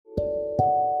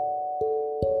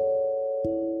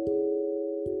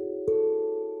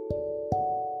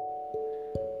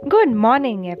Good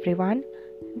morning, everyone.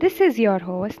 This is your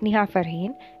host Neha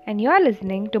Farheen, and you are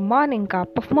listening to Morning Cup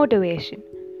of Motivation.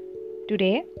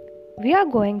 Today, we are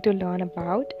going to learn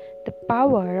about the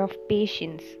power of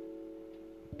patience.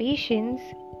 Patience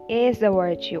is a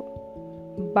virtue,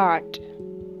 but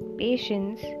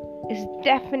patience is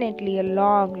definitely a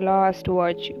long lost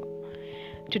virtue.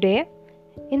 Today,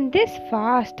 in this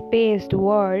fast paced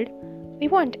world, we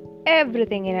want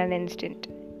everything in an instant,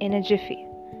 in a jiffy.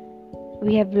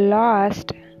 We have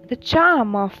lost the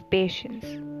charm of patience.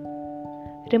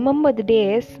 Remember the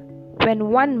days when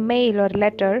one mail or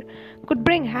letter could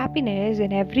bring happiness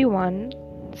in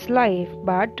everyone's life,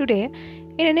 but today,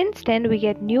 in an instant, we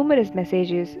get numerous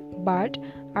messages. But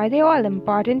are they all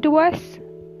important to us?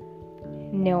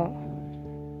 No.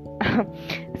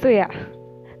 So,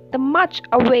 the much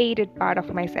awaited part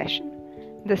of my session,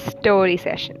 the story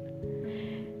session.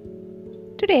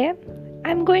 Today,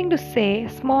 I'm going to say a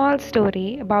small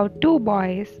story about two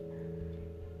boys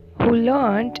who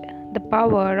learned the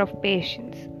power of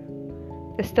patience.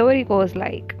 The story goes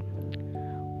like,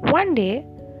 one day,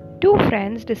 two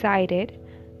friends decided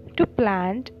to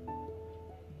plant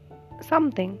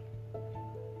something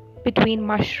between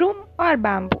mushroom or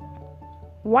bamboo.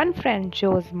 One friend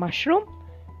chose mushroom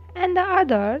and the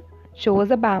other chose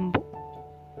a bamboo.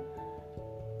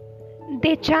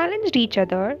 They challenged each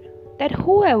other that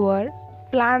whoever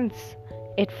plants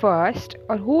it first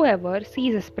or whoever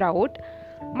sees a sprout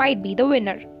might be the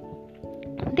winner.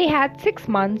 They had 6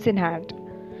 months in hand.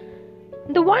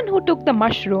 The one who took the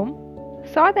mushroom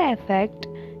saw the effect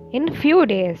in few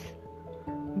days,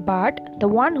 but the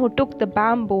one who took the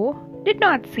bamboo did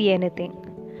not see anything.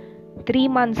 3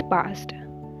 months passed.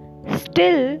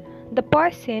 Still, the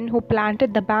person who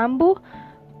planted the bamboo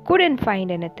couldn't find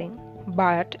anything,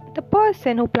 but the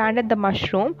person who planted the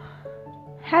mushroom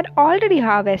had already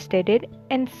harvested it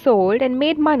and sold and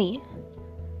made money,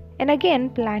 and again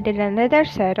planted another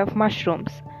set of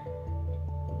mushrooms.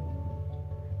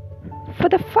 For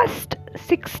the first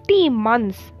 60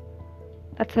 months,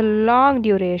 that's a long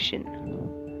duration,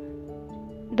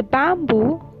 the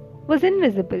bamboo was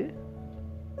invisible,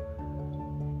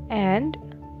 and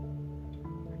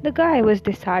the guy was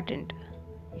disheartened.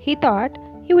 He thought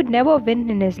he would never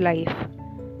win in his life.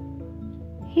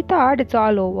 He thought it's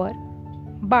all over.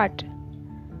 But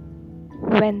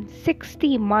when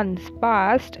 60 months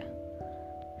passed,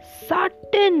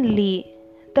 suddenly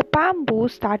the bamboo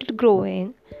started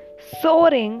growing,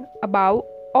 soaring above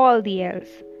all the else.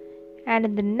 And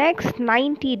in the next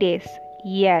 90 days,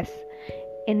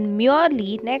 in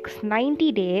merely next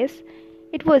 90 days,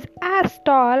 it was as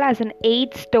tall as an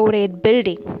 8-story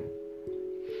building.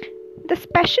 The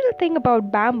special thing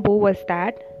about bamboo was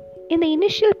that in the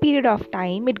initial period of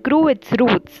time, it grew its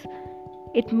roots.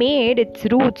 It made its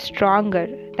roots stronger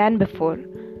than before.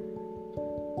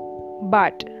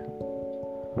 But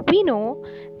we know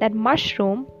that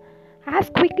mushroom, as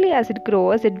quickly as it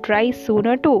grows, it dries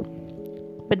sooner too.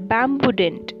 But bamboo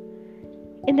didn't.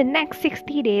 In the next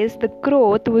 60 days, the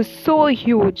growth was so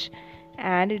huge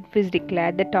and it was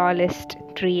declared the tallest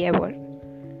tree ever.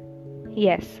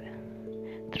 Yes,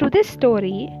 through this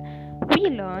story, we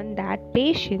learn that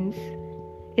patience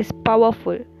is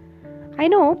powerful. I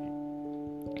know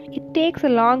it takes a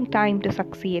long time to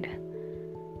succeed.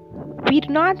 We do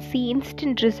not see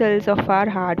instant results of our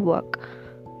hard work.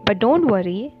 But don't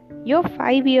worry, your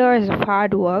 5 years of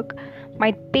hard work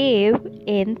might pay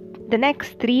in the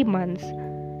next 3 months.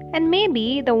 And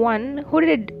maybe the one who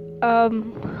did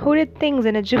things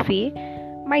in a jiffy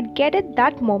might get it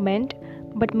that moment,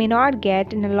 but may not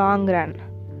get in a long run.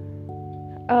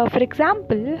 For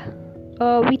example,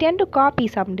 we tend to copy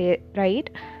someday, right?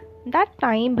 That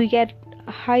time we get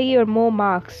higher, more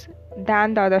marks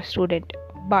than the other student.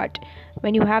 But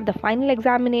when you have the final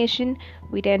examination,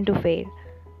 we tend to fail.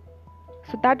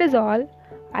 So that is all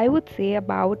I would say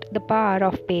about the power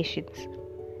of patience.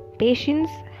 Patience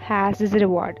has its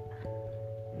reward.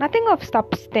 Nothing of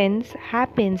substance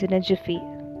happens in a jiffy.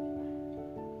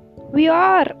 We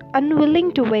are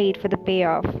unwilling to wait for the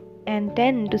payoff and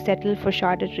tend to settle for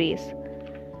shorter trees.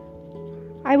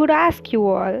 I would ask you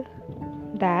all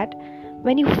that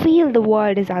when you feel the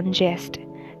world is unjust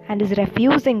and is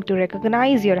refusing to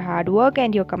recognize your hard work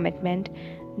and your commitment,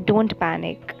 don't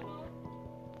panic.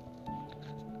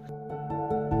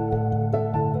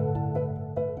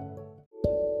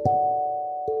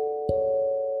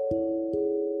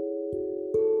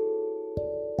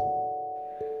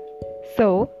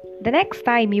 So, the next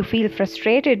time you feel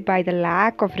frustrated by the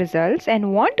lack of results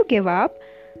and want to give up,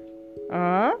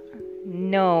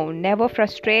 no, never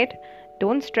frustrate.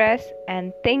 Don't stress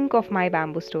and think of my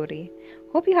bamboo story.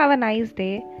 Hope you have a nice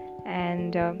day.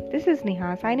 And this is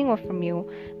Neha signing off from you.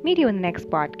 Meet you in the next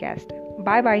podcast.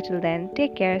 Bye bye till then.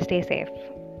 Take care. Stay safe.